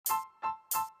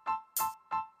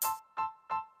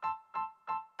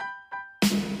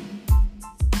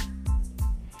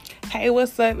Hey,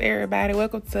 what's up, everybody?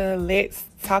 Welcome to Let's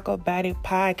Talk About It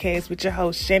podcast with your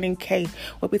host, Shannon K,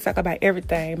 where we talk about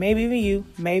everything. Maybe even you,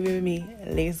 maybe even me.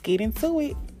 Let's get into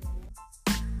it.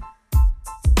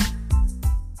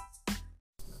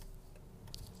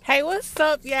 Hey, what's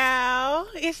up, y'all?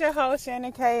 It's your host,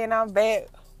 Shannon K, and I'm back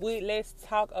with Let's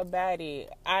Talk About It.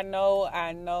 I know,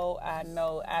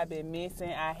 I've been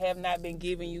missing. I have not been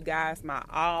giving you guys my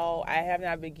all. I have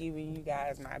not been giving you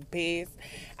guys my best.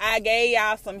 I gave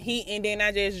y'all some heat, and then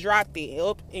I just dropped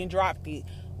it.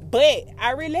 But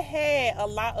I really had a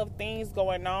lot of things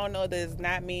going on. No, does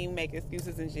not mean make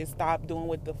excuses and just stop doing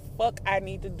what the fuck I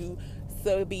need to do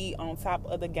to be on top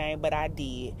of the game, but I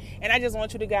did. And I just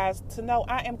want you guys to know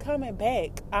I am coming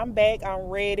back. I'm back, I'm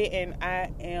ready, and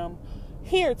I am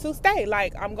here to stay.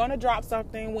 Like, I'm gonna drop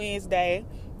something Wednesday.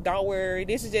 Don't worry.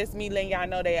 This is just me letting y'all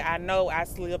know that I know I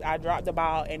slipped, I dropped the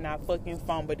ball, and I fucking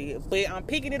fumbled it. But I'm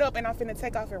picking it up, and I'm finna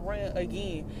take off and run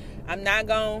again. I'm not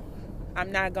gonna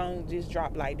just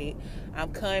drop like that.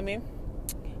 I'm coming.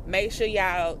 Make sure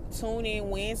y'all tune in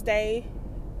Wednesday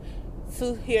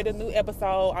to hear the new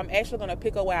episode. I'm actually gonna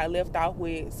pick up where I left off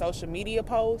with social media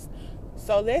posts.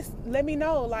 So let me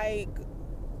know. Like,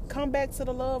 come back to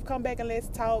the love. Come back and let's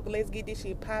talk. Let's get this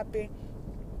shit popping.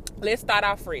 Let's start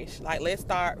out fresh. Like, let's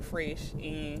start fresh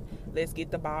and let's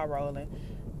get the ball rolling.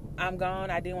 I'm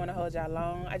gone. I didn't want to hold y'all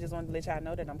long. I just wanted to let y'all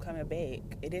know that I'm coming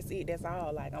back. That's it. That's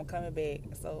all. Like, I'm coming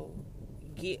back. So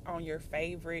get on your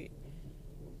favorite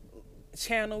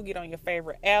channel. Get on your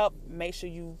favorite app. Make sure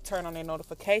you turn on that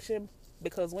notification,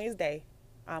 because Wednesday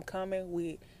I'm coming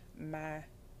with my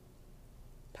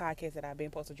podcast that I've been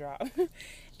supposed to drop.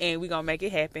 And we're going to make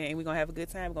it happen. And we're going to have a good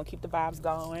time. We're going to keep the vibes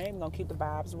going. We're going to keep the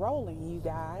vibes rolling, you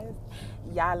guys.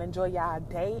 Y'all enjoy y'all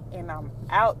day. And I'm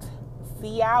out.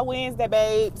 See y'all Wednesday,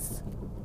 babes.